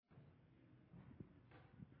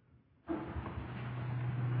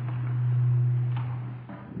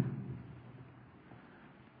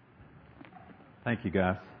Thank you,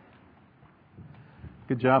 guys.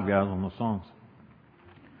 Good job, guys, on those songs.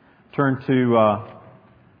 Turn to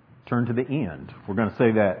the end. We're going to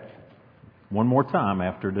say that one more time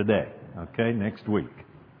after today. Okay, next week.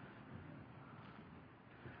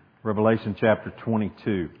 Revelation chapter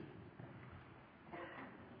 22.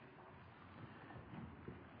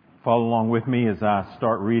 Follow along with me as I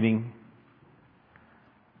start reading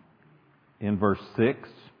in verse 6.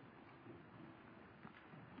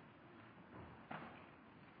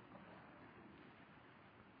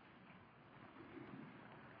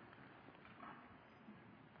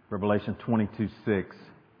 Revelation 22:6.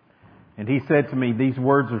 And he said to me, "These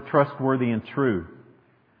words are trustworthy and true.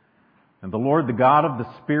 And the Lord, the God of the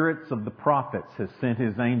spirits of the prophets, has sent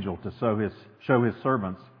his angel to show his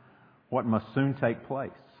servants what must soon take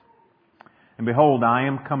place. And behold, I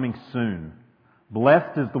am coming soon.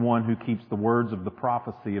 Blessed is the one who keeps the words of the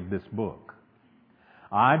prophecy of this book.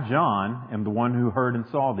 I, John, am the one who heard and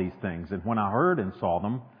saw these things. And when I heard and saw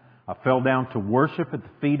them, I fell down to worship at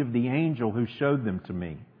the feet of the angel who showed them to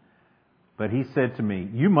me. But he said to me,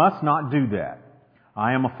 'You must not do that.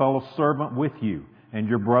 I am a fellow servant with you and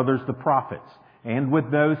your brothers the prophets, and with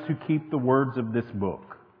those who keep the words of this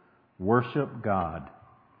book. Worship God.'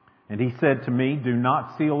 And he said to me, 'Do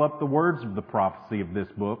not seal up the words of the prophecy of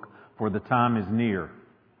this book, for the time is near.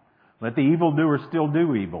 Let the evildoer still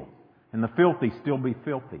do evil, and the filthy still be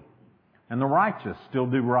filthy, and the righteous still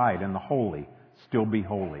do right, and the holy still be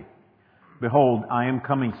holy. Behold, I am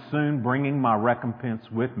coming soon, bringing my recompense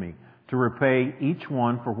with me, to repay each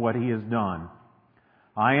one for what he has done.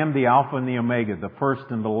 I am the Alpha and the Omega, the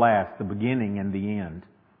first and the last, the beginning and the end.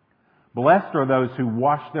 Blessed are those who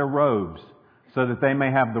wash their robes, so that they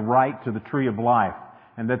may have the right to the tree of life,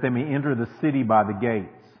 and that they may enter the city by the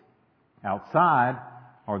gates. Outside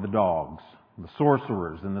are the dogs, the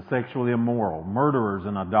sorcerers and the sexually immoral, murderers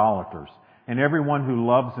and idolaters, and everyone who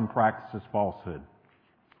loves and practices falsehood.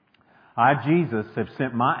 I, Jesus, have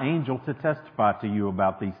sent my angel to testify to you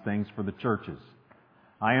about these things for the churches.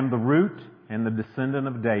 I am the root and the descendant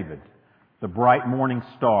of David, the bright morning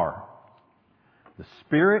star. The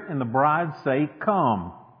Spirit and the bride say,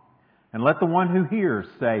 'Come.' And let the one who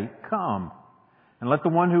hears say, 'Come.' And let the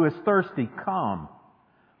one who is thirsty come.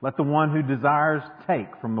 Let the one who desires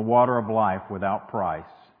take from the water of life without price.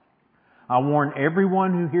 I warn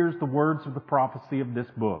everyone who hears the words of the prophecy of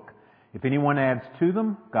this book. If anyone adds to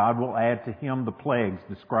them, God will add to him the plagues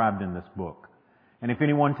described in this book. And if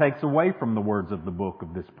anyone takes away from the words of the book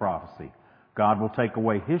of this prophecy, God will take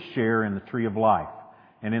away his share in the tree of life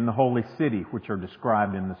and in the holy city which are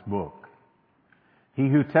described in this book. He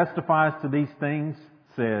who testifies to these things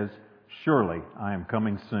says, 'Surely I am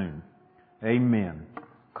coming soon.' Amen.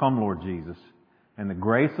 Come, Lord Jesus, and the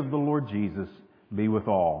grace of the Lord Jesus be with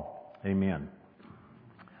all. Amen."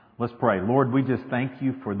 Let's pray. Lord, we just thank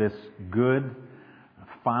you for this good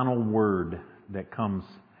final word that comes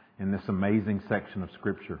in this amazing section of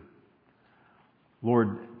Scripture.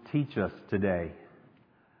 Lord, teach us today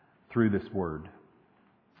through this word.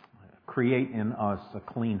 Create in us a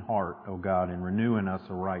clean heart, O God, and renew in us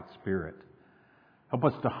a right spirit. Help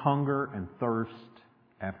us to hunger and thirst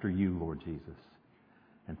after you, Lord Jesus.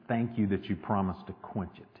 And thank you that you promise to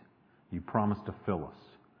quench it. You promise to fill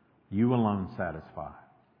us. You alone satisfy.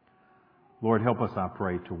 Lord, help us, I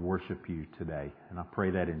pray, to worship you today. And I pray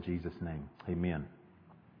that in Jesus' name. Amen.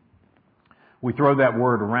 We throw that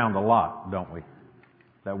word around a lot, don't we?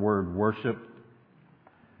 That word worship.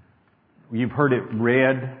 You've heard it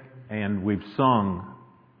read, and we've sung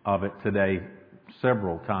of it today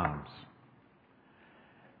several times.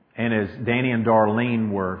 And as Danny and Darlene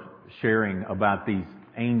were sharing about these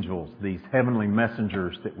angels, these heavenly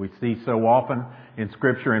messengers that we see so often in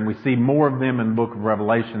Scripture, and we see more of them in the book of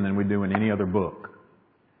Revelation than we do in any other book.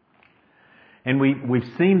 And we've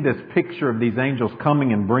seen this picture of these angels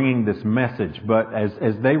coming and bringing this message, but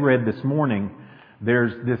as they read this morning,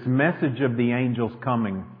 there's this message of the angels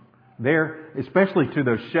coming there, especially to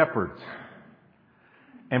those shepherds,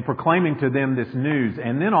 and proclaiming to them this news.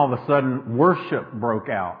 And then all of a sudden, worship broke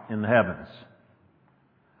out in the heavens.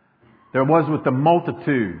 There was with the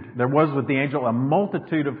multitude, there was with the angel, a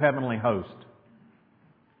multitude of heavenly hosts,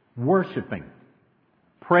 worshiping,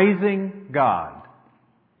 praising God,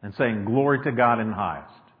 and saying, "Glory to God in the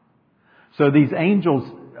highest." So these angels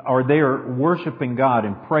are there worshiping God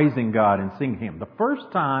and praising God and singing Him. The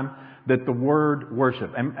first time that the word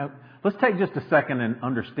worship, and let's take just a second and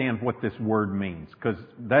understand what this word means, because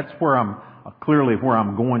that's where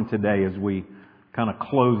I'm going today as we kind of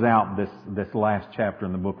close out this last chapter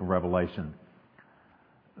in the book of Revelation.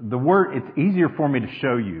 The word, it's easier for me to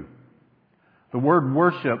show you. The word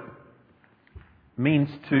worship means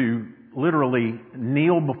to literally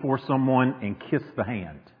kneel before someone and kiss the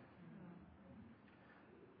hand.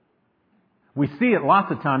 We see it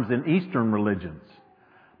lots of times in Eastern religions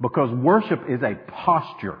because worship is a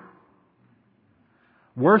posture.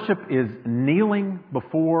 Worship is kneeling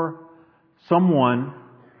before someone,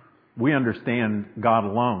 we understand God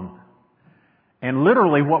alone. And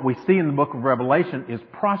literally what we see in the book of Revelation is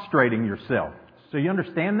prostrating yourself. So you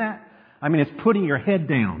understand that? I mean, it's putting your head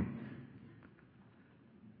down.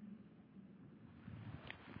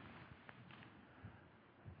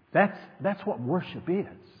 That's what worship is.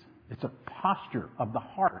 It's a posture of the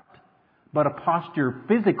heart, but a posture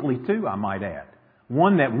physically too, I might add.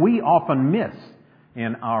 One that we often miss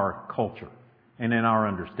in our culture and in our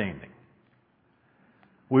understanding.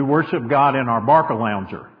 We worship God in our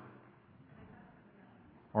Barcalounger,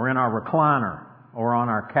 or in our recliner, or on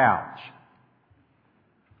our couch.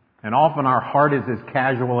 And often our heart is as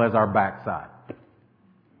casual as our backside.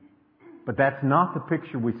 But that's not the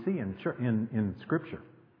picture we see in Scripture.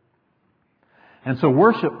 And so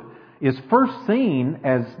worship is first seen,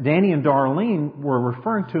 as Danny and Darlene were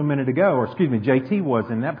referring to a minute ago, or excuse me, JT was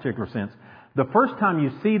in that particular sense. The first time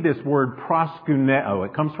you see this word proskuneo,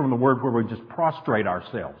 it comes from the word where we just prostrate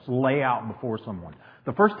ourselves, lay out before someone.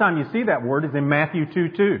 The first time you see that word is in Matthew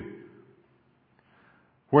 2:2,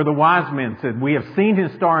 where the wise men said, "We have seen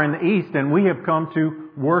His star in the east and we have come to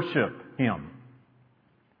worship Him."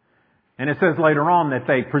 And it says later on that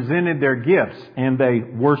they presented their gifts and they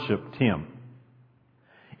worshiped Him.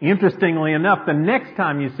 Interestingly enough, the next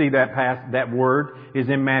time you see that word is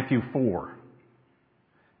in Matthew 4.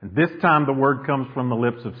 And this time the word comes from the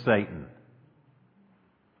lips of Satan.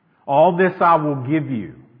 "All this I will give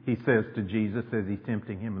you," he says to Jesus as he's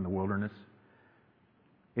tempting him in the wilderness,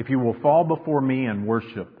 "if you will fall before me and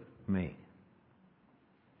worship me."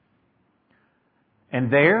 And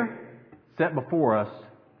there, set before us,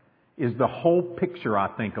 is the whole picture, I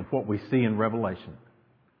think, of what we see in Revelation.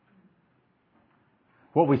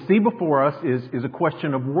 What we see before us is a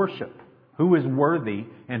question of worship. Who is worthy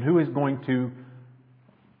and who is going to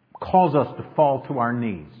cause us to fall to our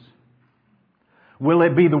knees? Will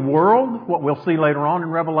it be the world, what we'll see later on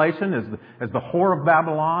in Revelation as the whore of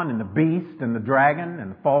Babylon and the beast and the dragon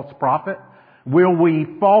and the false prophet? Will we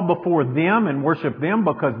fall before them and worship them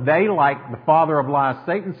because they, like the father of lies,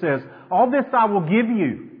 Satan, says, "All this I will give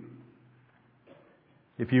you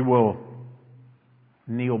if you will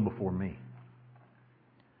kneel before me"?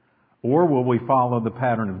 Or will we follow the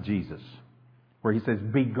pattern of Jesus, where He says,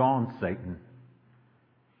 "Be gone, Satan.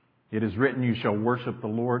 It is written, you shall worship the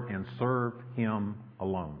Lord and serve Him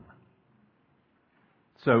alone."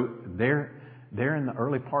 So there in the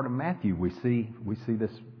early part of Matthew, we see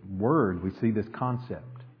this word, we see this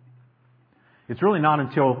concept. It's really not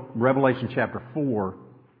until Revelation chapter 4.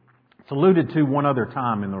 It's alluded to one other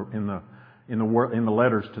time in the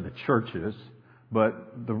letters to the churches.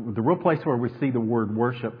 But the real place where we see the word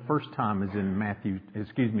worship first time is in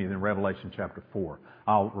in Revelation chapter 4.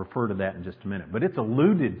 I'll refer to that in just a minute. But it's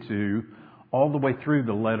alluded to all the way through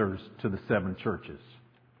the letters to the 7 churches.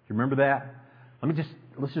 Do you remember that?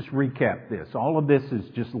 Let's just recap this. All of this is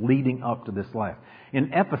just leading up to this last.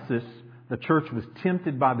 In Ephesus, the church was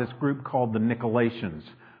tempted by this group called the Nicolaitans,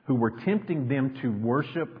 who were tempting them to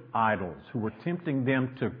worship idols, who were tempting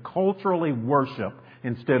them to culturally worship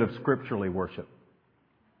instead of scripturally worship.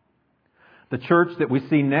 The church that we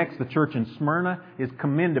see next, the church in Smyrna, is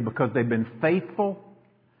commended because they've been faithful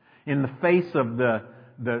in the face of the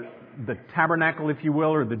tabernacle, if you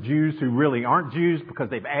will, or the Jews who really aren't Jews because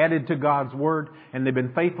they've added to God's Word, and they've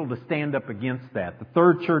been faithful to stand up against that. The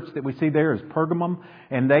third church that we see there is Pergamum,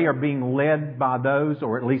 and they are being led by those,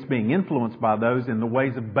 or at least being influenced by those, in the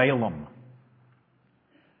ways of Balaam.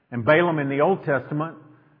 And Balaam in the Old Testament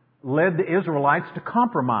led the Israelites to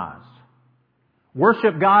compromise.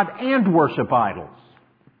 Worship God and worship idols.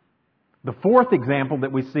 The fourth example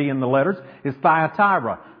that we see in the letters is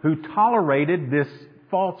Thyatira, who tolerated this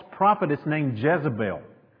false prophetess named Jezebel.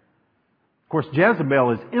 Of course,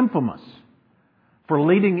 Jezebel is infamous for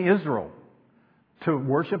leading Israel to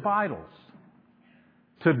worship idols,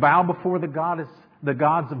 to bow before the gods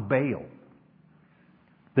of Baal.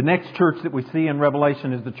 The next church that we see in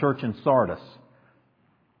Revelation is the church in Sardis.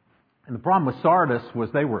 And the problem with Sardis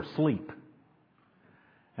was they were asleep.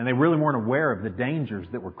 And they really weren't aware of the dangers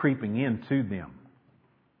that were creeping into them.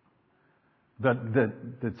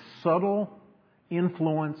 The subtle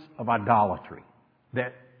influence of idolatry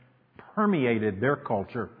that permeated their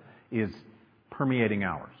culture is permeating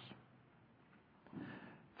ours.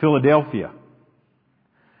 Philadelphia.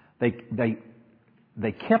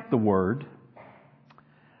 They kept the word,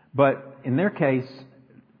 but in their case,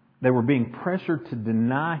 They were being pressured to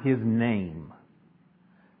deny His name.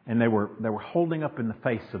 And they were holding up in the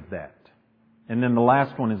face of that. And then the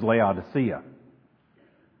last one is Laodicea.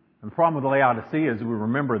 And the problem with Laodicea is we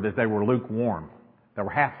remember that they were lukewarm. They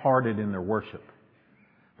were half-hearted in their worship.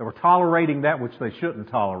 They were tolerating that which they shouldn't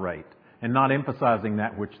tolerate and not emphasizing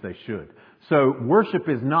that which they should. So worship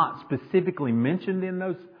is not specifically mentioned in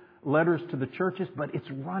those letters to the churches, but it's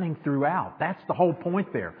running throughout. That's the whole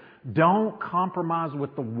point there. Don't compromise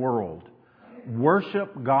with the world.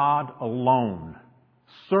 Worship God alone.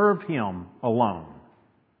 Serve Him alone.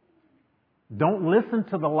 Don't listen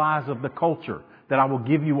to the lies of the culture that I will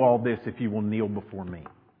give you all this if you will kneel before me.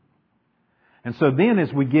 And so then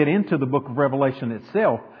as we get into the book of Revelation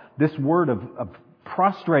itself, this word of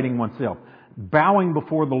prostrating oneself, bowing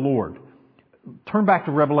before the Lord. Turn back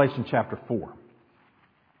to Revelation chapter 4.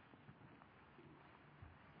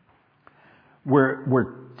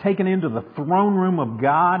 We're taken into the throne room of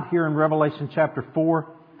God here in Revelation chapter 4.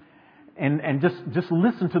 And just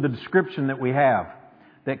listen to the description that we have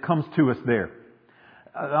that comes to us there.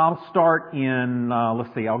 I'll start in,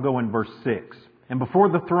 I'll go in verse 6. And before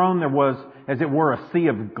the throne there was, as it were, a sea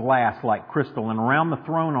of glass like crystal. And around the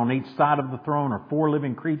throne, on each side of the throne, are 4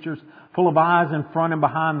 living creatures, full of eyes in front and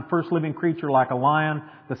behind. The first living creature like a lion,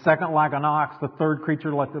 the second like an ox, the third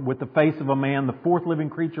creature with the face of a man, the fourth living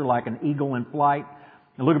creature like an eagle in flight.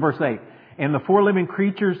 And look at verse 8. And the 4 living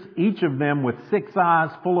creatures, each of them with 6 eyes,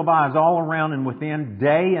 full of eyes all around and within,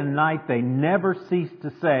 day and night they never cease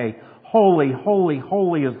to say, Holy, holy,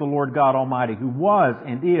 holy is the Lord God Almighty, who was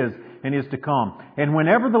and is to come. And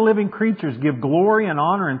whenever the living creatures give glory and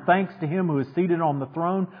honor and thanks to Him who is seated on the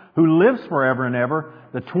throne, who lives forever and ever,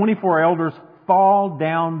 the 24 elders fall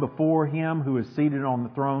down before Him who is seated on the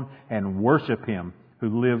throne and worship Him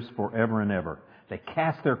who lives forever and ever. They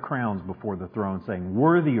cast their crowns before the throne, saying,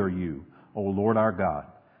 Worthy are you, O Lord our God,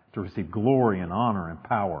 to receive glory and honor and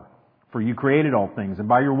power. For you created all things, and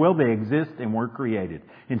by your will they exist and were created.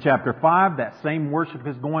 In chapter 5, that same worship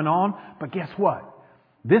is going on, but guess what?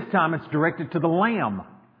 This time it's directed to the Lamb,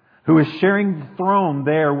 who is sharing the throne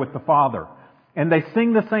there with the Father. And they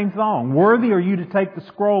sing the same song. Worthy are you to take the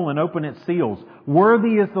scroll and open its seals.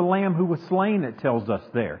 Worthy is the Lamb who was slain, it tells us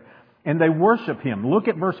there. And they worship Him. Look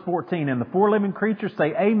at verse 14. And the 4 living creatures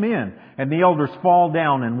say, Amen. And the elders fall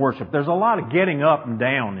down and worship. There's a lot of getting up and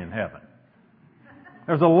down in heaven.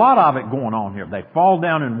 There's a lot of it going on here. They fall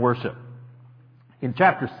down and worship. In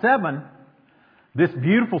chapter 7, this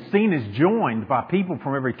beautiful scene is joined by people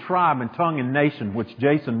from every tribe and tongue and nation, which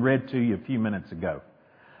Jason read to you a few minutes ago.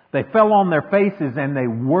 They fell on their faces and they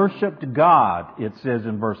worshiped God, it says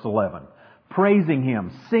in verse 11. Praising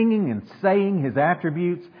Him, singing and saying His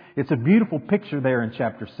attributes. It's a beautiful picture there in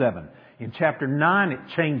chapter 7. In chapter 9, it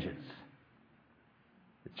changes.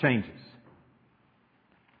 It changes.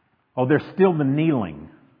 Oh, there's still the kneeling.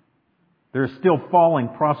 There's still falling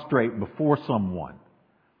prostrate before someone.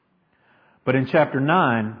 But in chapter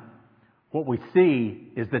 9, what we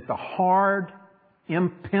see is that the hard,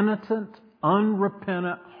 impenitent,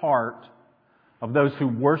 unrepentant heart of those who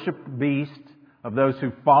worship the beast, of those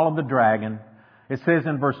who follow the dragon, it says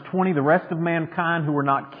in verse 20, the rest of mankind who were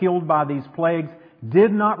not killed by these plagues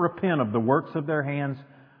did not repent of the works of their hands,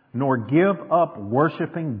 nor give up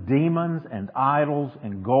worshiping demons and idols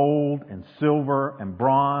and gold and silver and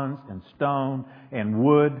bronze and stone and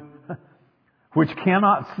wood, which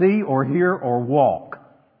cannot see or hear or walk.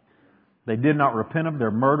 They did not repent of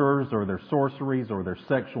their murderers or their sorceries or their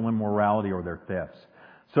sexual immorality or their thefts.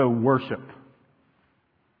 So worship.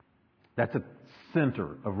 That's a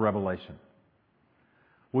center of Revelation.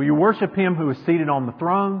 Will you worship Him who is seated on the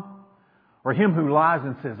throne, or Him who lies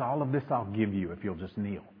and says, all of this I'll give you if you'll just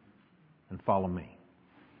kneel and follow me?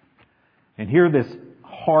 And here this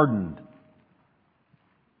hardened,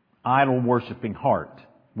 idol-worshipping heart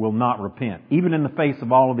will not repent, even in the face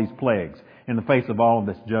of all of these plagues, in the face of all of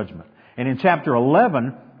this judgment. And in chapter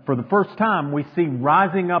 11, for the first time, we see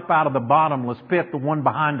rising up out of the bottomless pit the one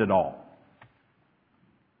behind it all.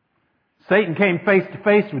 Satan came face to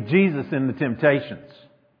face with Jesus in the temptations.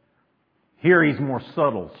 Here He's more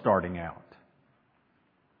subtle starting out.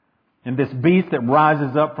 And this beast that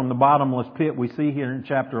rises up from the bottomless pit we see here in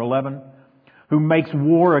chapter 11, who makes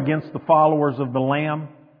war against the followers of the Lamb,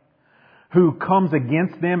 who comes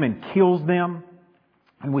against them and kills them.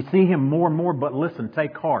 And we see him more and more, but listen,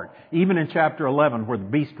 take heart. Even in chapter 11, where the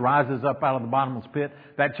beast rises up out of the bottomless pit,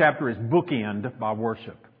 that chapter is bookended by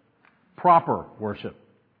worship. Proper worship.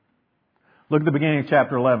 Look at the beginning of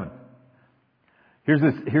chapter 11. Here's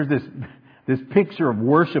this picture of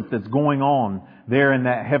worship that's going on there in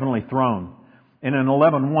that heavenly throne. And in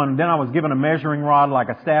 11:1, then I was given a measuring rod like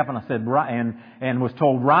a staff, and I said, and was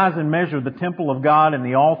told, rise and measure the temple of God and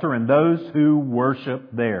the altar and those who worship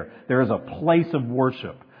there. There is a place of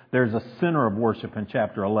worship. There's a center of worship in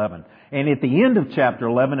chapter 11. And at the end of chapter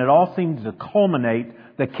 11, it all seems to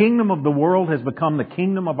culminate. The kingdom of the world has become the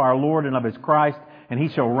kingdom of our Lord and of His Christ, and He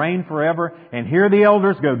shall reign forever. And here the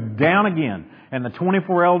elders go down again. And the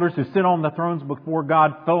 24 elders who sit on the thrones before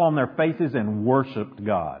God fell on their faces and worshiped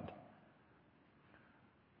God.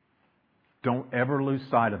 Don't ever lose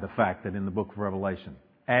sight of the fact that in the book of Revelation,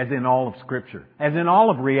 as in all of Scripture, as in all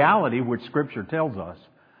of reality which Scripture tells us,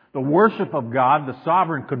 the worship of God, the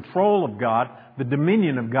sovereign control of God, the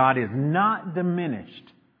dominion of God is not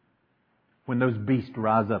diminished when those beasts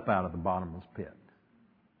rise up out of the bottomless pit.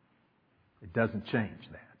 It doesn't change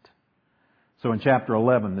that. So in chapter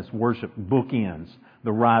 11, this worship bookends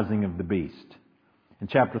the rising of the beast. In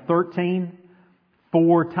chapter 13,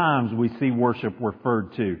 4 times we see worship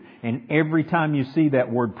referred to. And every time you see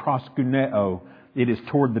that word proskuneo, it is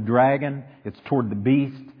toward the dragon, it's toward the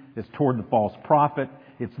beast, it's toward the false prophet.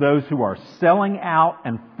 It's those who are selling out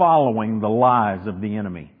and following the lies of the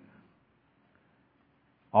enemy.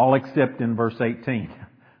 All except in verse 18.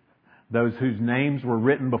 Those whose names were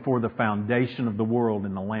written before the foundation of the world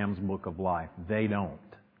in the Lamb's Book of Life. They don't.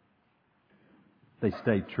 They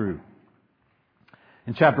stay true.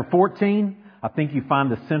 In chapter 14, I think you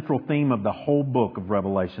find the central theme of the whole book of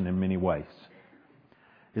Revelation in many ways.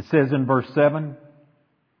 It says in verse 7,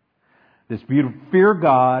 this beautiful, fear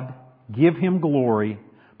God, give Him glory,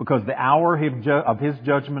 because the hour of His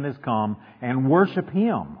judgment has come, and worship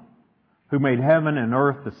Him who made heaven and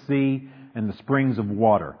earth, the sea, and the springs of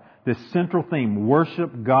water. This central theme,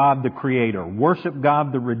 worship God the Creator, worship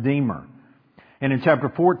God the Redeemer. And in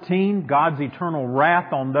chapter 14, God's eternal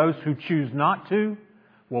wrath on those who choose not to,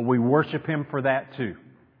 well, we worship Him for that too.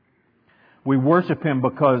 We worship Him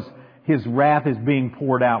because His wrath is being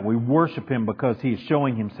poured out. We worship Him because He is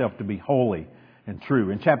showing Himself to be holy and true.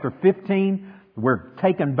 In chapter 15, we're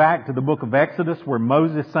taken back to the book of Exodus where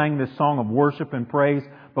Moses sang this song of worship and praise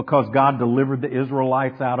because God delivered the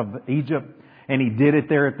Israelites out of Egypt, and He did it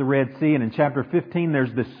there at the Red Sea. And in chapter 15,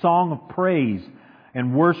 there's this song of praise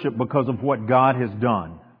and worship because of what God has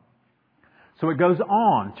done. So it goes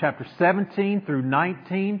on. Chapter 17 through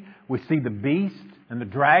 19, we see the beast and the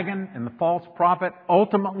dragon and the false prophet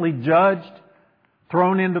ultimately judged,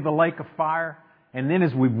 thrown into the lake of fire. And then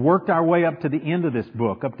as we've worked our way up to the end of this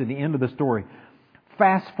book, up to the end of the story,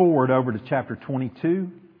 fast forward over to chapter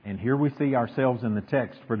 22, and here we see ourselves in the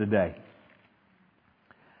text for today.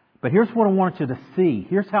 But here's what I want you to see.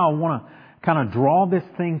 Here's how I want to kind of draw this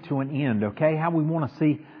thing to an end, okay? How we want to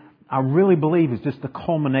see, I really believe, is just the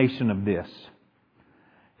culmination of this.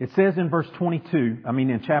 It says in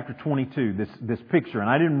in chapter 22, this picture, and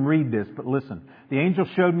I didn't read this, but listen. The angel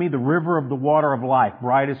showed me the river of the water of life,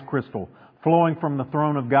 bright as crystal, flowing from the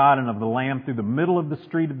throne of God and of the Lamb through the middle of the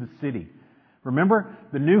street of the city. Remember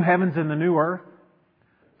the new heavens and the new earth?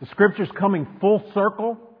 The Scripture's coming full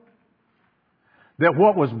circle. That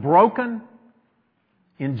what was broken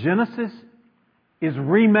in Genesis is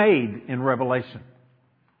remade in Revelation.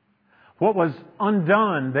 What was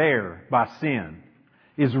undone there by sin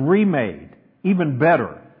is remade, even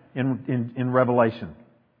better, in Revelation.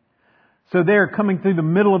 So there, coming through the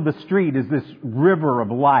middle of the street, is this river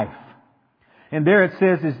of life. And there it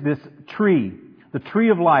says is this tree, the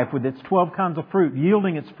tree of life with its 12 kinds of fruit,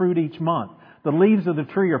 yielding its fruit each month. The leaves of the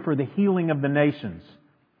tree are for the healing of the nations.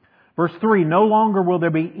 Verse 3, no longer will there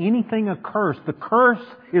be anything accursed. The curse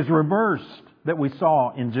is reversed that we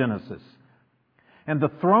saw in Genesis. And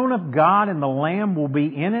the throne of God and the Lamb will be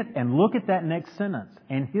in it. And look at that next sentence.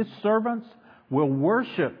 And His servants will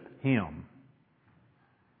worship Him.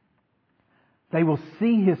 They will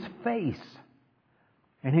see His face.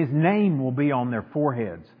 And His name will be on their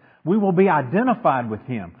foreheads. We will be identified with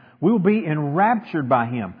Him. We will be enraptured by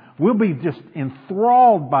Him. We'll be just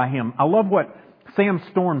enthralled by Him. I love what Sam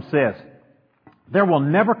Storm says. There will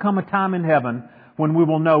never come a time in heaven when we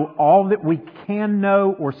will know all that we can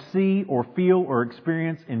know or see or feel or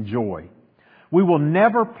experience in joy. We will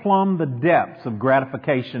never plumb the depths of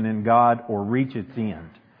gratification in God or reach its end.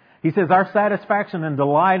 He says our satisfaction and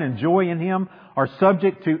delight and joy in Him are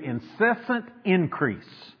subject to incessant increase.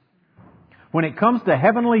 When it comes to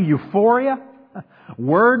heavenly euphoria,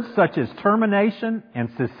 words such as termination and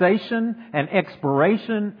cessation and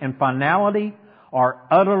expiration and finality are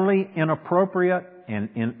utterly inappropriate and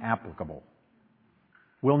inapplicable.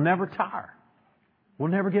 We'll never tire. We'll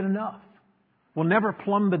never get enough. We'll never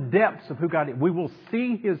plumb the depths of who God is. We will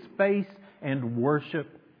see His face and worship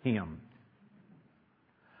Him.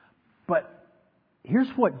 But here's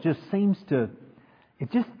what just seems to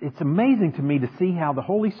It's amazing to me to see how the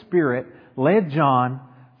Holy Spirit led John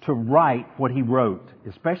to write what he wrote,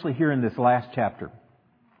 especially here in this last chapter.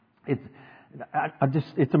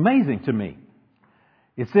 It's amazing to me.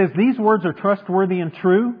 It says, these words are trustworthy and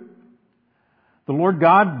true. The Lord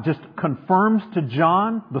God just confirms to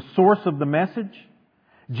John the source of the message.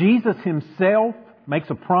 Jesus Himself makes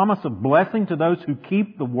a promise of blessing to those who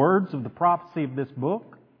keep the words of the prophecy of this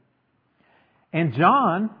book. And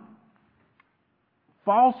John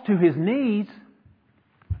falls to his knees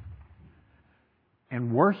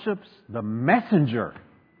and worships the messenger,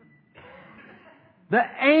 the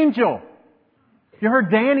angel. You heard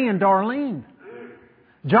Danny and Darlene.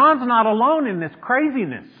 John's not alone in this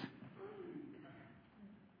craziness.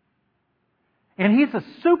 And he's a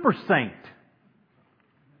super saint.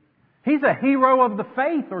 He's a hero of the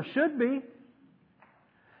faith, or should be.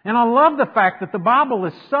 And I love the fact that the Bible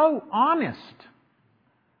is so honest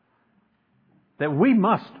that we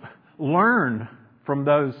must learn from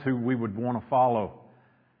those who we would want to follow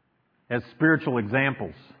as spiritual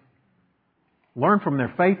examples. Learn from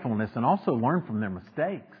their faithfulness and also learn from their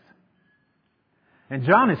mistakes. And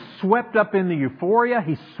John is swept up in the euphoria.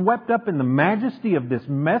 He's swept up in the majesty of this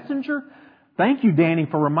messenger. Thank you, Danny,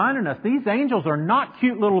 for reminding us. These angels are not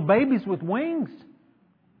cute little babies with wings.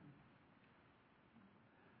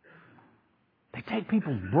 They take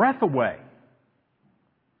people's breath away.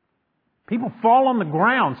 People fall on the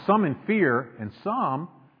ground, some in fear, and some,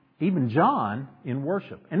 even John, in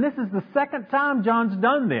worship. And this is the second time John's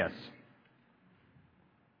done this.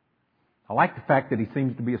 I like the fact that he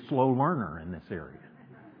seems to be a slow learner in this area.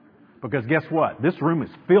 Because guess what? This room is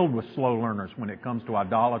filled with slow learners when it comes to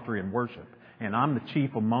idolatry and worship. And I'm the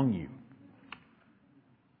chief among you.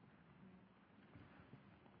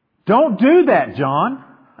 Don't do that, John.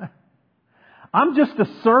 I'm just a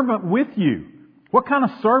servant with you. What kind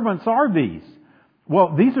of servants are these?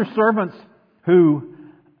 Well, these are servants who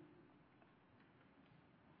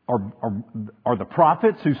are the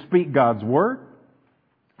prophets who speak God's Word.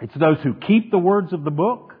 It's those who keep the words of the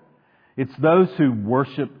book. It's those who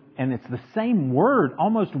worship, and it's the same word,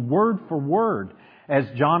 almost word for word, as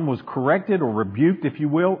John was corrected or rebuked, if you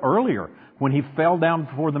will, earlier when he fell down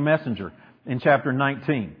before the messenger in chapter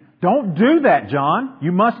 19. Don't do that, John.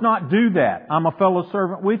 You must not do that. I'm a fellow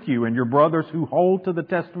servant with you and your brothers who hold to the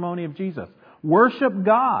testimony of Jesus. Worship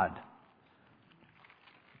God.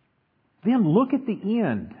 Then look at the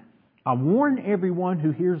end. I warn everyone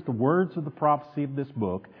who hears the words of the prophecy of this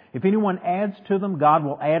book. If anyone adds to them, God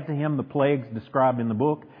will add to him the plagues described in the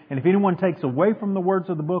book. And if anyone takes away from the words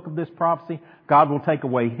of the book of this prophecy, God will take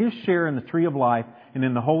away his share in the tree of life and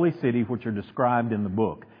in the holy city which are described in the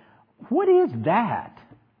book. What is that?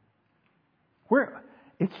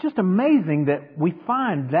 It's just amazing that we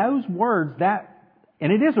find those words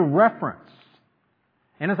and it is a reference.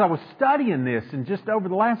 And as I was studying this, and just over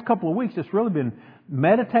the last couple of weeks, just really been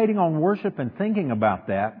meditating on worship and thinking about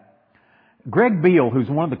that, Greg Beale, who's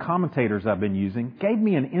one of the commentators I've been using, gave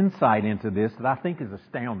me an insight into this that I think is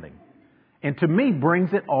astounding. And to me,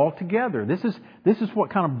 brings it all together. This is what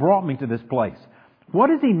kind of brought me to this place. What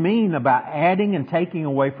does he mean about adding and taking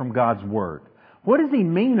away from God's Word? What does he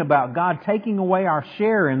mean about God taking away our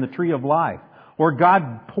share in the tree of life? Or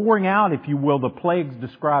God pouring out, if you will, the plagues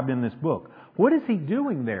described in this book? What is he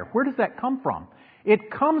doing there? Where does that come from? It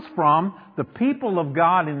comes from the people of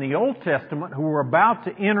God in the Old Testament who were about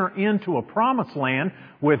to enter into a promised land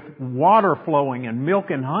with water flowing and milk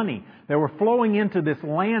and honey. They were flowing into this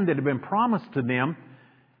land that had been promised to them.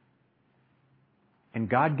 And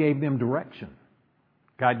God gave them direction.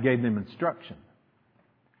 God gave them instruction.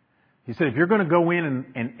 He said, if you're going to go in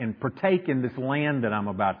and partake in this land that I'm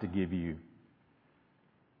about to give you,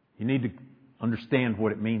 you need to understand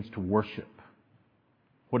what it means to worship,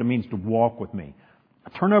 what it means to walk with me.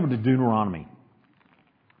 Turn over to Deuteronomy.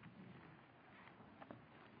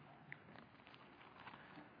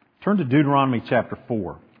 Turn to Deuteronomy chapter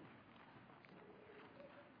 4.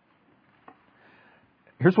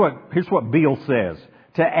 Here's what Beale says.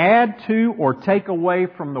 To add to or take away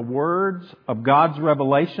from the words of God's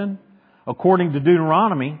revelation, according to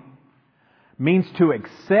Deuteronomy, means to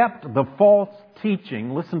accept the false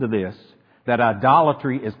teaching, listen to this, that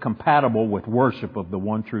idolatry is compatible with worship of the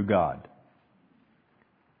one true God.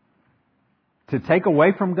 To take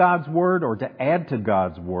away from God's Word or to add to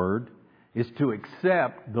God's Word is to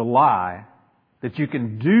accept the lie that you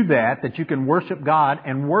can do that you can worship God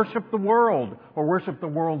and worship the world, or worship the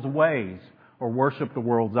world's ways, or worship the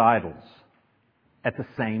world's idols at the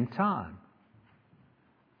same time.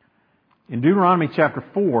 In Deuteronomy chapter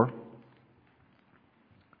 4,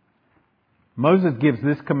 Moses gives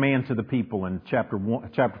this command to the people in chapter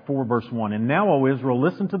 4, verse 1. And now, O Israel,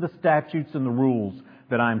 listen to the statutes and the rules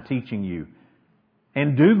that I am teaching you,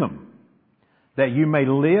 and do them, that you may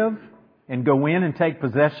live and go in and take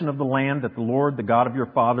possession of the land that the Lord, the God of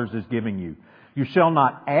your fathers, is giving you. You shall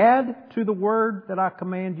not add to the word that I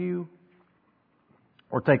command you,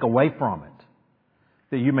 or take away from it,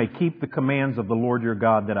 that you may keep the commands of the Lord your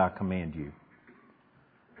God that I command you.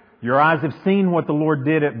 Your eyes have seen what the Lord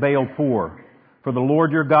did at Baal-Peor. For the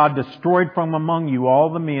Lord your God destroyed from among you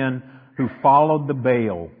all the men who followed the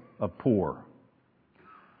Baal of Peor.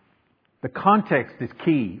 The context is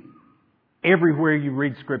key everywhere you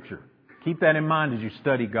read Scripture. Keep that in mind as you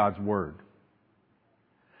study God's Word.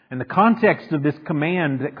 And the context of this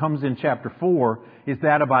command that comes in chapter 4 is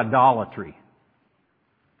that of idolatry.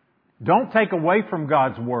 Don't take away from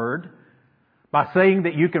God's Word by saying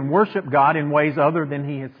that you can worship God in ways other than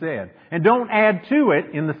He has said. And don't add to it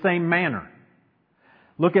in the same manner.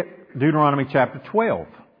 Look at Deuteronomy chapter 12.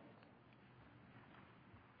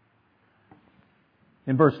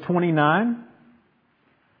 In verse 29,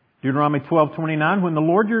 Deuteronomy 12:29, when the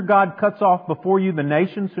Lord your God cuts off before you the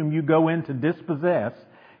nations whom you go in to dispossess,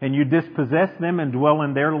 and you dispossess them and dwell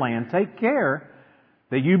in their land, take care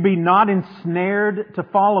that you be not ensnared to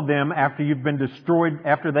follow them after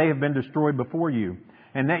they have been destroyed before you,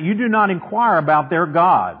 and that you do not inquire about their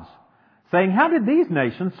gods, saying, how did these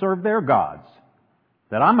nations serve their gods?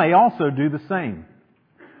 That I may also do the same.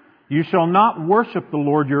 You shall not worship the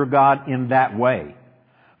Lord your God in that way.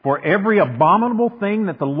 For every abominable thing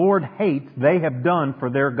that the Lord hates, they have done for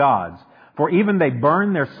their gods. For even they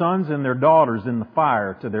burn their sons and their daughters in the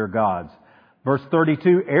fire to their gods. Verse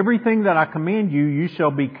 32, everything that I command you, you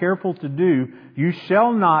shall be careful to do. You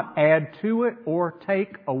shall not add to it or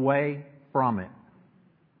take away from it.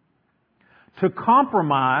 To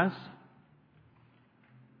compromise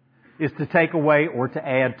is to take away or to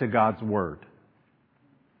add to God's Word.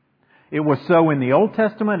 It was so in the Old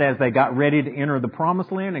Testament as they got ready to enter the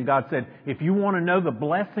Promised Land, and God said, if you want to know the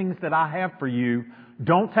blessings that I have for you,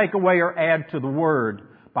 don't take away or add to the Word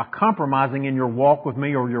by compromising in your walk with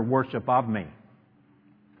me or your worship of me.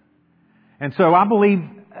 And so I believe,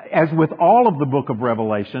 as with all of the book of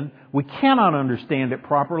Revelation, we cannot understand it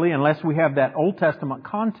properly unless we have that Old Testament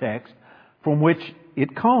context from which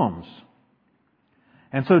it comes.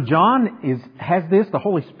 And so John has this, the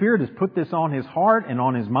Holy Spirit has put this on his heart and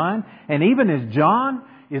on his mind. And even as John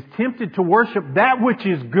is tempted to worship that which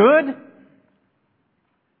is good,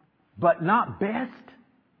 but not best,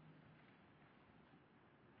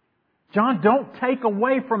 John, don't take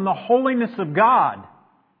away from the holiness of God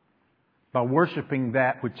by worshiping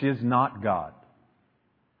that which is not God.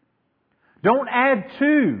 Don't add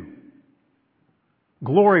to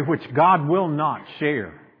glory which God will not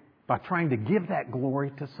share by trying to give that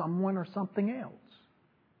glory to someone or something else.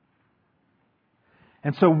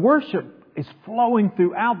 And so worship is flowing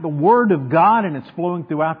throughout the Word of God, and it's flowing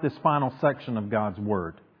throughout this final section of God's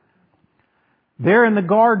Word. There in the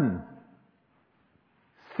garden,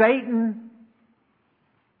 Satan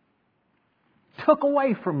took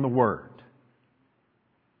away from the Word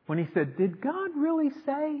when he said, did God really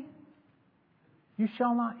say, you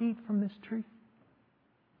shall not eat from this tree?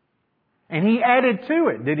 And he added to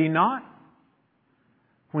it, did he not?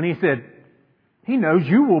 When he said, he knows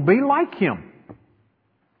you will be like him.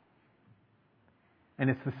 And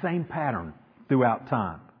it's the same pattern throughout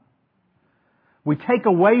time. We take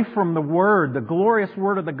away from the Word, the glorious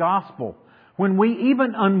Word of the Gospel, when we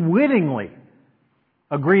even unwittingly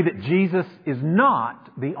agree that Jesus is not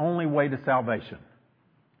the only way to salvation.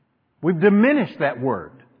 We've diminished that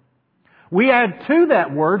Word. We add to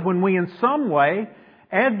that Word when we in some way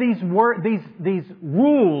add these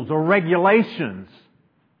rules or regulations,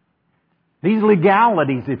 these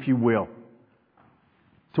legalities, if you will,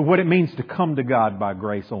 to what it means to come to God by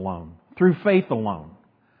grace alone, through faith alone.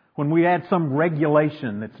 When we add some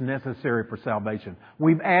regulation that's necessary for salvation,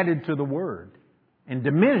 we've added to the Word and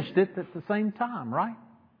diminished it at the same time, right?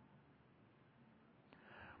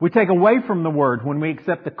 We take away from the Word when we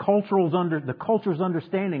accept the culture's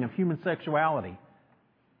understanding of human sexuality.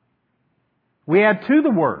 We add to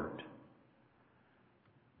the Word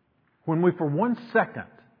when we for 1 second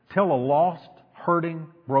tell a lost, hurting,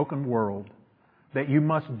 broken world that you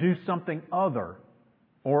must do something other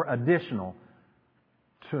or additional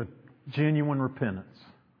to genuine repentance.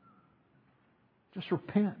 Just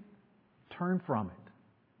repent. Turn from it.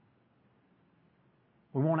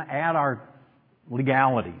 We want to add our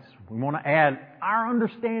legalities. We want to add our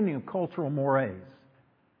understanding of cultural mores.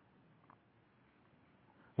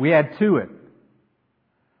 We add to it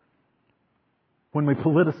when we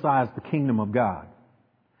politicize the kingdom of God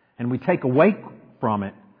and we take away from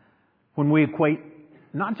it when we equate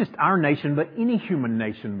not just our nation, but any human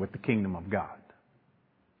nation with the kingdom of God.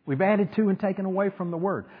 We've added to and taken away from the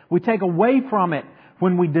Word. We take away from it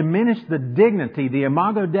when we diminish the dignity, the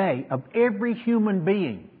imago Dei, of every human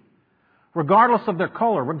being, regardless of their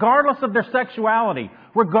color, regardless of their sexuality,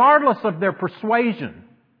 regardless of their persuasion.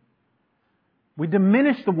 We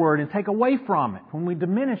diminish the Word and take away from it when we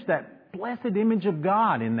diminish that blessed image of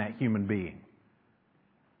God in that human being.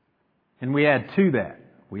 And we add to that.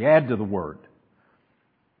 We add to the Word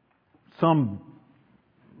some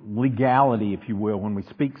legality, if you will, when we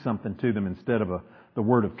speak something to them instead of the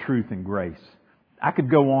word of truth and grace. I could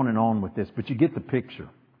go on and on with this, but you get the picture.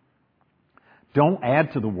 Don't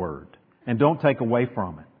add to the Word and don't take away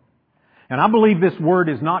from it. And I believe this Word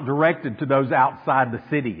is not directed to those outside the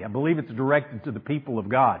city. I believe it's directed to the people of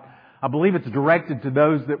God. I believe it's directed to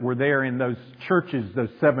those that were there in those churches, those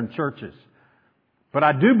 7 churches. But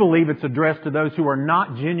I do believe it's addressed to those who are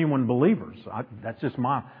not genuine believers. That's just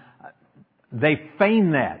they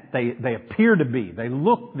feign that. They appear to be. They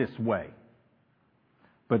look this way.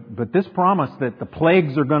 But this promise that the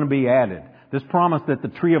plagues are going to be added, this promise that the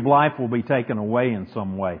tree of life will be taken away in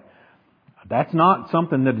some way, that's not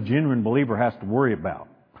something that a genuine believer has to worry about.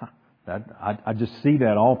 I just see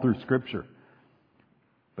that all through Scripture.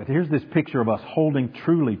 But here's this picture of us holding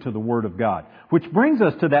truly to the Word of God, which brings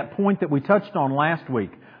us to that point that we touched on last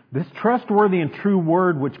week. This trustworthy and true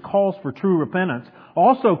Word, which calls for true repentance,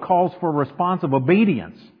 also calls for a response of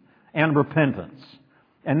obedience and repentance.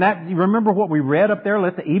 And that, you remember what we read up there?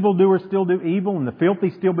 Let the evildoer still do evil, and the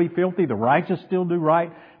filthy still be filthy, the righteous still do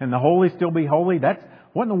right, and the holy still be holy.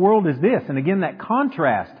 What in the world is this? And again, that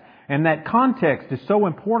contrast and that context is so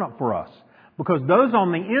important for us. Because those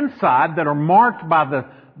on the inside that are marked by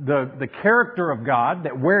the character of God,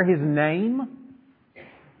 that wear His name,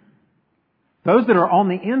 those that are on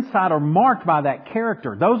the inside are marked by that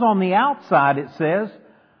character. Those on the outside, it says,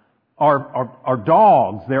 are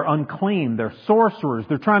dogs. They're unclean. They're sorcerers.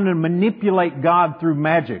 They're trying to manipulate God through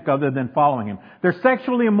magic other than following Him. They're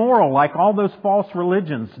sexually immoral like all those false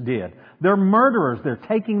religions did. They're murderers. They're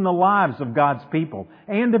taking the lives of God's people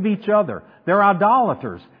and of each other. They're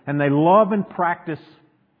idolaters, and they love and practice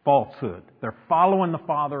falsehood. They're following the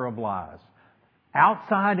father of lies.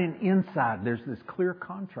 Outside and inside, there's this clear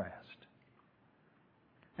contrast.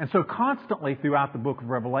 And so constantly throughout the book of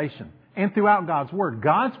Revelation and throughout God's Word,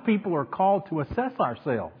 God's people are called to assess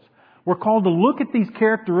ourselves. We're called to look at these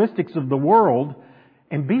characteristics of the world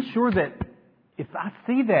and be sure that if I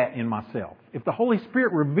see that in myself, if the Holy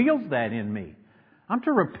Spirit reveals that in me, I'm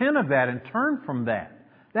to repent of that and turn from that.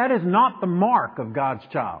 That is not the mark of God's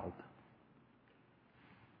child.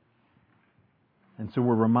 And so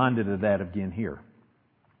we're reminded of that again here.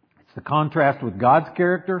 It's the contrast with God's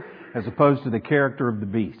character as opposed to the character of the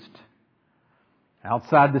beast.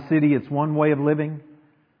 Outside the city, it's one way of living.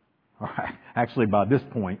 Actually, by this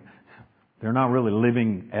point, they're not really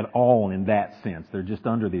living at all in that sense. They're just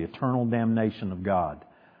under the eternal damnation of God.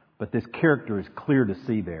 But this character is clear to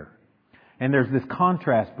see there. And there's this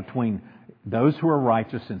contrast between those who are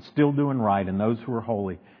righteous and still doing right and those who are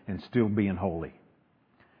holy and still being holy.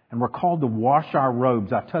 And we're called to wash our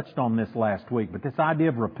robes. I touched on this last week, but this idea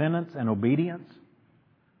of repentance and obedience,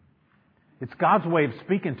 it's God's way of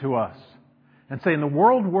speaking to us and saying the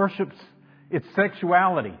world worships its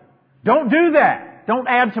sexuality. Don't do that. Don't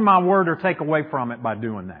add to my word or take away from it by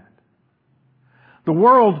doing that. The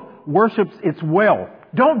world worships its wealth.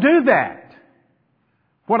 Don't do that.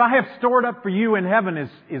 What I have stored up for you in heaven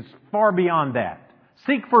is far beyond that.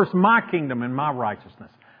 Seek first my kingdom and my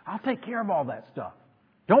righteousness. I'll take care of all that stuff.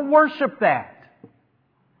 Don't worship that.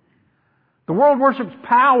 The world worships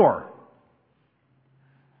power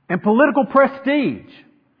and political prestige.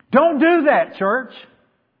 Don't do that, church.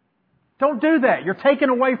 Don't do that. You're taking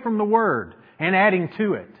away from the Word and adding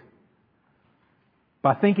to it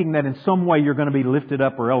by thinking that in some way you're going to be lifted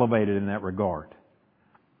up or elevated in that regard.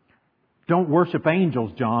 Don't worship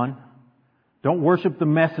angels, John. Don't worship the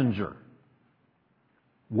messenger.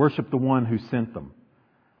 Worship the one who sent them.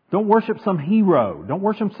 Don't worship some hero. Don't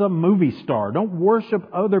worship some movie star. Don't worship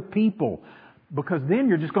other people, because then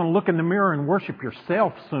you're just going to look in the mirror and worship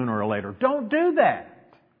yourself sooner or later. Don't do that.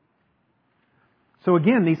 So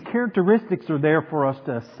again, these characteristics are there for us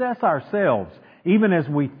to assess ourselves, even as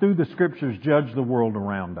we, through the Scriptures, judge the world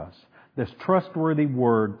around us. This trustworthy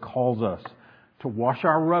Word calls us to wash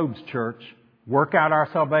our robes, church, work out our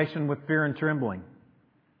salvation with fear and trembling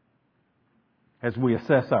as we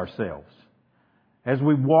assess ourselves, as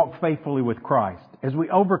we walk faithfully with Christ, as we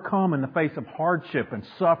overcome in the face of hardship and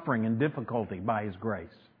suffering and difficulty by His grace.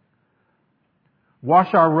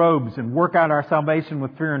 Wash our robes and work out our salvation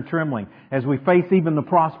with fear and trembling as we face even the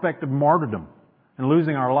prospect of martyrdom and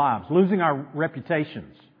losing our lives, losing our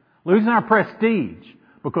reputations, losing our prestige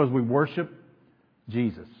because we worship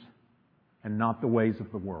Jesus and not the ways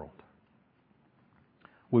of the world.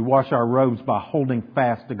 We wash our robes by holding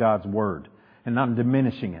fast to God's Word and not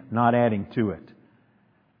diminishing it, not adding to it.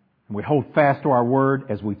 And we hold fast to our Word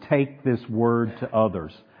as we take this Word to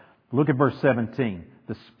others. Look at verse 17.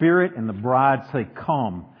 The Spirit and the bride say,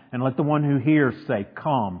 "Come." And let the one who hears say,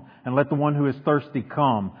 "Come." And let the one who is thirsty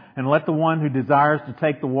come. And let the one who desires to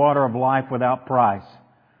take the water of life without price.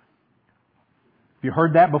 Have you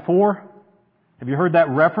heard that before? Have you heard that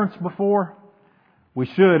reference before? We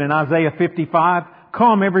should. In Isaiah 55,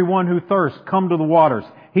 "Come, everyone who thirsts, come to the waters.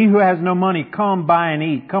 He who has no money, come buy and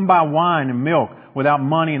eat. Come buy wine and milk without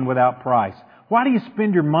money and without price. Why do you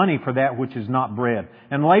spend your money for that which is not bread,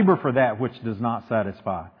 and labor for that which does not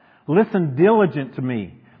satisfy? Listen diligently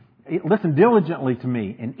to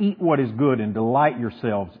me, and eat what is good, and delight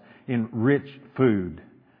yourselves in rich food."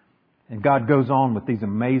 And God goes on with these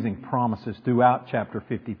amazing promises throughout chapter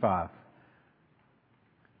 55.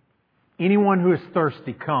 Anyone who is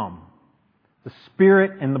thirsty, come. The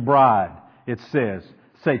Spirit and the bride, it says,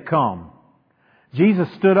 say, "Come."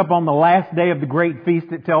 Jesus stood up on the last day of the great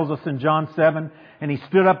feast, it tells us in John 7, and He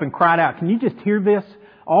stood up and cried out. Can you just hear this?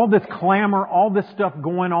 All this clamor, all this stuff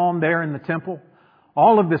going on there in the temple.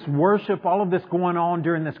 All of this worship, all of this going on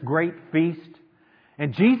during this great feast.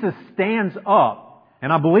 And Jesus stands up,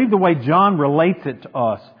 and I believe the way John relates it to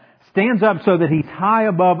us, stands up so that He's high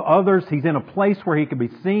above others. He's in a place where He can be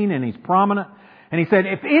seen and He's prominent. And He said,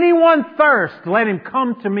 "If anyone thirsts, let him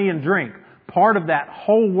come to me and drink." Part of that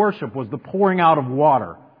whole worship was the pouring out of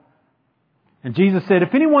water. And Jesus said,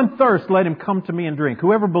 "If anyone thirsts, let him come to me and drink.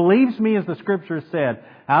 Whoever believes me, as the Scripture said,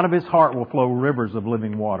 out of his heart will flow rivers of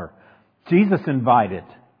living water." Jesus invited,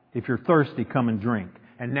 "If you're thirsty, come and drink."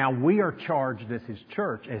 And now we are charged as His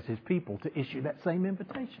church, as His people, to issue that same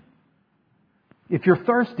invitation. If you're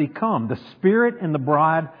thirsty, come. The Spirit and the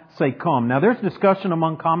bride say, "Come." Now there's discussion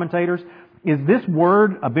among commentators. Is this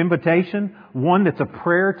word of invitation one that's a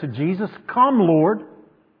prayer to Jesus? "Come, Lord."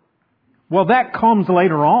 Well, that comes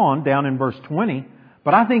later on down in verse 20.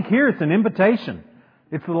 But I think here it's an invitation.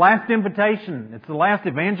 It's the last invitation. It's the last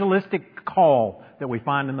evangelistic call that we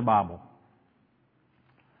find in the Bible.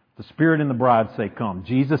 The Spirit and the bride say, "Come."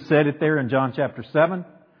 Jesus said it there in John chapter 7.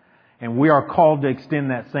 And we are called to extend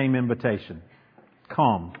that same invitation.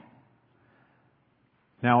 Come.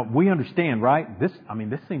 Now, we understand, right? This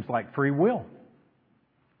seems like free will.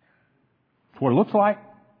 That's what it looks like.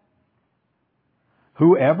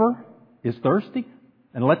 Whoever is thirsty,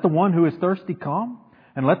 and let the one who is thirsty come,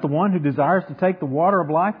 and let the one who desires to take the water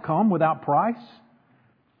of life come without price.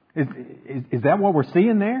 Is that what we're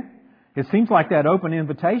seeing there? It seems like that open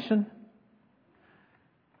invitation.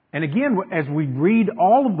 And again, as we read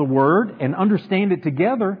all of the Word and understand it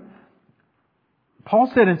together, Paul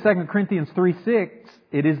said in 2 Corinthians 3:6,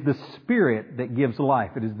 it is the Spirit that gives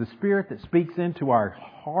life. It is the Spirit that speaks into our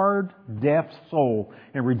hard, deaf soul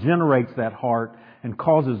and regenerates that heart and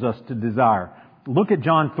causes us to desire. Look at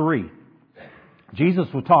John 3.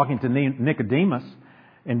 Jesus was talking to Nicodemus,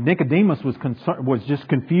 and Nicodemus was just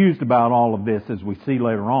confused about all of this, as we see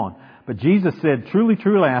later on. But Jesus said, "Truly,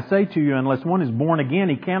 truly, I say to you, unless one is born again,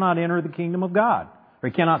 he cannot enter the kingdom of God," or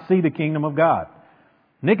he cannot see the kingdom of God.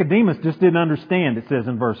 Nicodemus just didn't understand, it says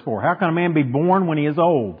in verse 4. How can a man be born when he is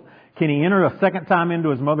old? Can he enter a second time into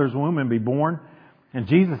his mother's womb and be born? And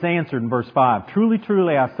Jesus answered in verse 5, "Truly,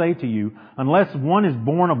 truly, I say to you, unless one is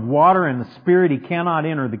born of water and the Spirit, he cannot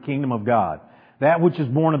enter the kingdom of God. That which is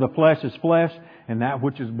born of the flesh is flesh, and that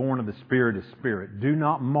which is born of the Spirit is spirit. Do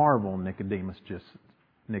not marvel, Nicodemus,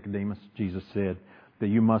 Jesus said, that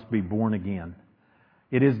you must be born again.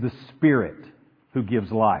 It is the Spirit who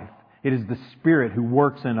gives life. It is the Spirit who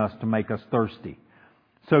works in us to make us thirsty."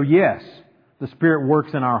 So yes, the Spirit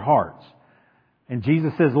works in our hearts. And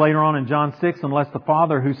Jesus says later on in John 6, "Unless the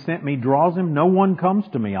Father who sent me draws him, no one comes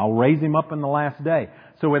to me. I'll raise him up in the last day."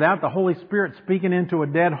 So without the Holy Spirit speaking into a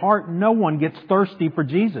dead heart, no one gets thirsty for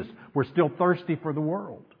Jesus. We're still thirsty for the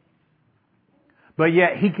world. But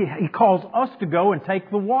yet He calls us to go and take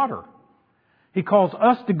the water. He calls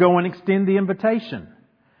us to go and extend the invitation.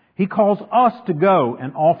 He calls us to go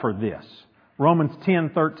and offer this. Romans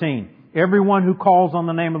 10:13. "Everyone who calls on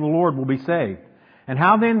the name of the Lord will be saved." And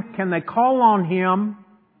how then can they call on Him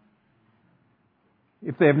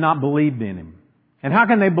if they have not believed in Him? And how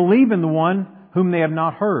can they believe in the one whom they have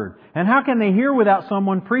not heard? And how can they hear without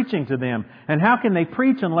someone preaching to them? And how can they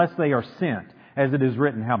preach unless they are sent? As it is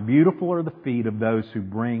written, "How beautiful are the feet of those who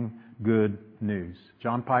bring good news.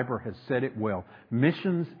 John Piper has said it well.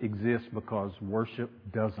 Missions exist because worship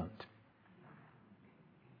doesn't.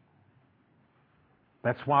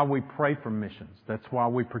 That's why we pray for missions. That's why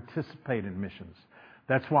we participate in missions.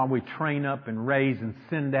 That's why we train up and raise and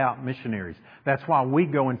send out missionaries. That's why we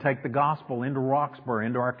go and take the gospel into Roxborough,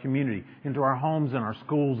 into our community, into our homes and our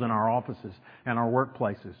schools and our offices and our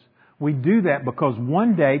workplaces. We do that because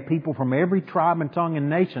one day people from every tribe and tongue and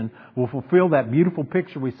nation will fulfill that beautiful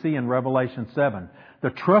picture we see in Revelation 7. The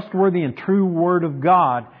trustworthy and true Word of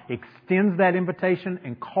God extends that invitation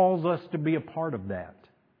and calls us to be a part of that.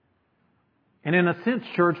 And in a sense,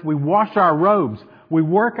 church, we wash our robes. We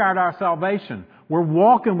work out our salvation. We're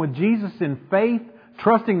walking with Jesus in faith,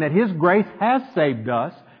 trusting that His grace has saved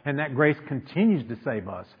us and that grace continues to save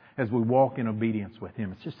us as we walk in obedience with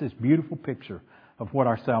Him. It's just this beautiful picture of what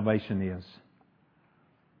our salvation is.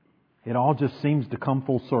 It all just seems to come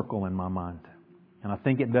full circle in my mind. And I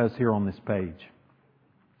think it does here on this page.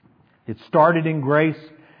 It started in grace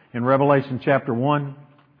in Revelation chapter 1.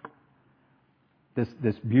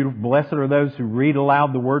 This beautiful, blessed are those who read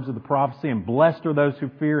aloud the words of the prophecy, and blessed are those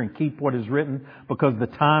who fear and keep what is written, because the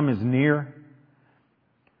time is near.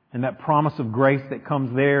 And that promise of grace that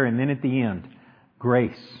comes there, and then at the end,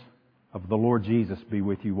 grace of the Lord Jesus be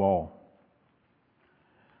with you all.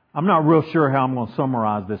 I'm not real sure how I'm going to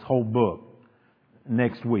summarize this whole book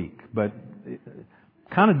next week, but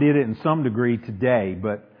kind of did it in some degree today,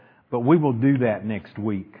 but we will do that next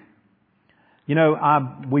week. You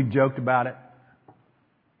know, we've joked about it.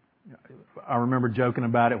 I remember joking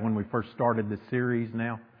about it when we first started this series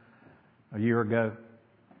now, a year ago,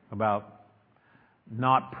 about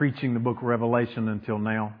not preaching the book of Revelation until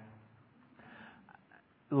now.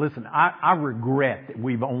 Listen, I regret that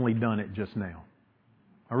we've only done it just now.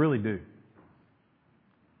 I really do.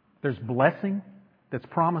 There's blessing that's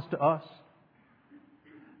promised to us.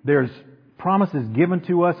 There's promises given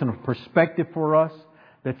to us and a perspective for us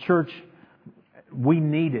that, church, we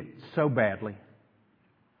need it so badly.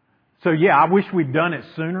 So yeah, I wish we'd done it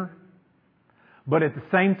sooner. But at the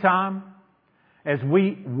same time, as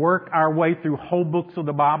we work our way through whole books of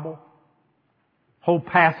the Bible, whole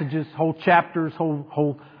passages, whole chapters,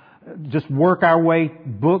 just work our way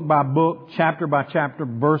book by book, chapter by chapter,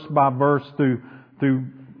 verse by verse through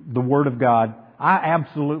the Word of God, I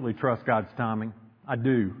absolutely trust God's timing. I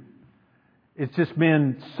do. It's just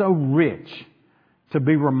been so rich to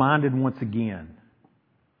be reminded once again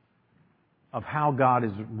of how God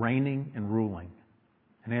is reigning and ruling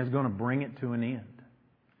and is going to bring it to an end.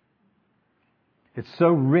 It's so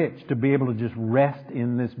rich to be able to just rest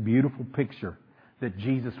in this beautiful picture that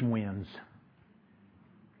Jesus wins.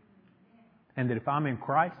 And that if I'm in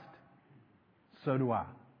Christ, so do I.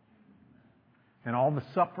 And all the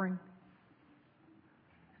suffering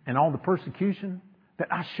and all the persecution that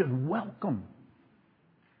I should welcome,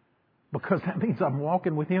 because that means I'm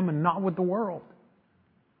walking with Him and not with the world.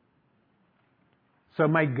 So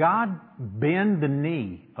may God bend the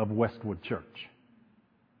knee of Westwood Church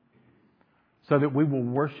so that we will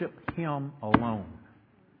worship Him alone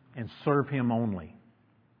and serve Him only.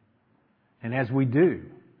 And as we do,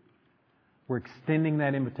 we're extending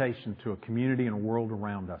that invitation to a community and a world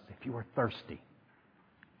around us. If you are thirsty,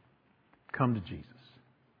 come to Jesus.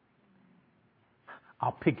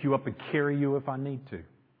 I'll pick you up and carry you if I need to.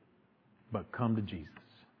 But come to Jesus.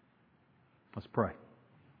 Let's pray.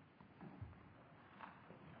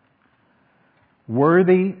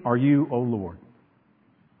 Worthy are you, O Lord.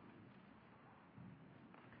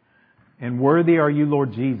 And worthy are you,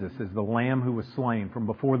 Lord Jesus, as the Lamb who was slain from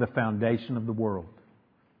before the foundation of the world.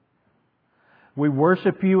 We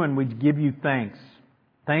worship you and we give you thanks.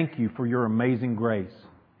 Thank you for your amazing grace.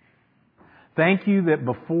 Thank you that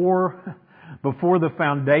before the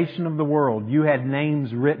foundation of the world, you had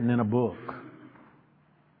names written in a book.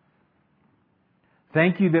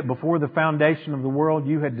 Thank you that before the foundation of the world,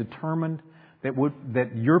 you had determined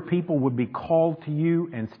that your people would be called to you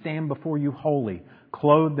and stand before you holy,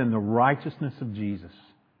 clothed in the righteousness of Jesus,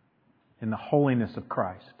 in the holiness of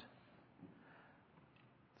Christ.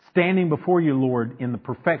 Standing before you, Lord, in the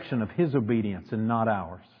perfection of His obedience and not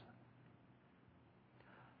ours.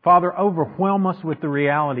 Father, overwhelm us with the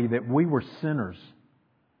reality that we were sinners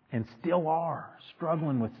and still are,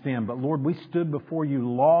 struggling with sin. But Lord, we stood before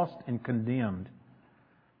you lost and condemned.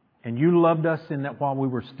 And you loved us in that while we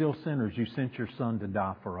were still sinners, you sent your Son to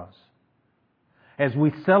die for us. As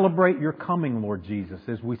we celebrate your coming, Lord Jesus,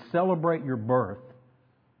 as we celebrate your birth,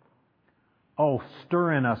 oh,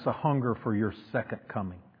 stir in us a hunger for your second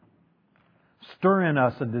coming. Stir in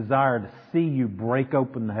us a desire to see you break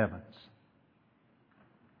open the heavens.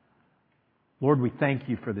 Lord, we thank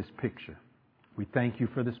you for this picture. We thank you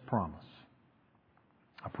for this promise.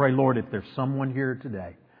 I pray, Lord, if there's someone here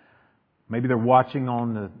today, maybe they're watching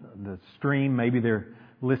on the stream, maybe they're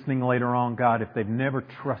listening later on, God, if they've never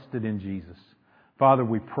trusted in Jesus, Father,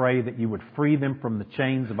 we pray that you would free them from the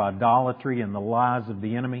chains of idolatry and the lies of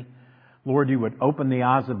the enemy. Lord, you would open the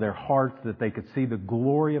eyes of their hearts that they could see the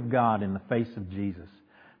glory of God in the face of Jesus.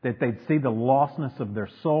 That they'd see the lostness of their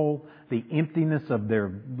soul, the emptiness of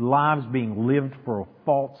their lives being lived for a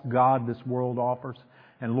false God this world offers.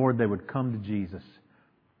 And Lord, they would come to Jesus.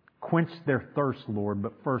 Quench their thirst, Lord,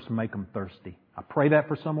 but first make them thirsty. I pray that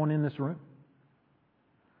for someone in this room.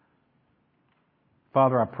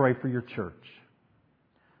 Father, I pray for your church,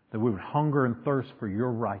 that we would hunger and thirst for your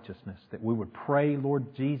righteousness, that we would pray,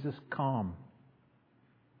 Lord Jesus, come.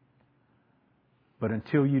 But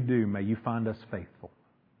until you do, may you find us faithful.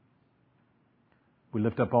 We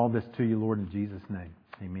lift up all this to you, Lord, in Jesus' name.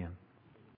 Amen.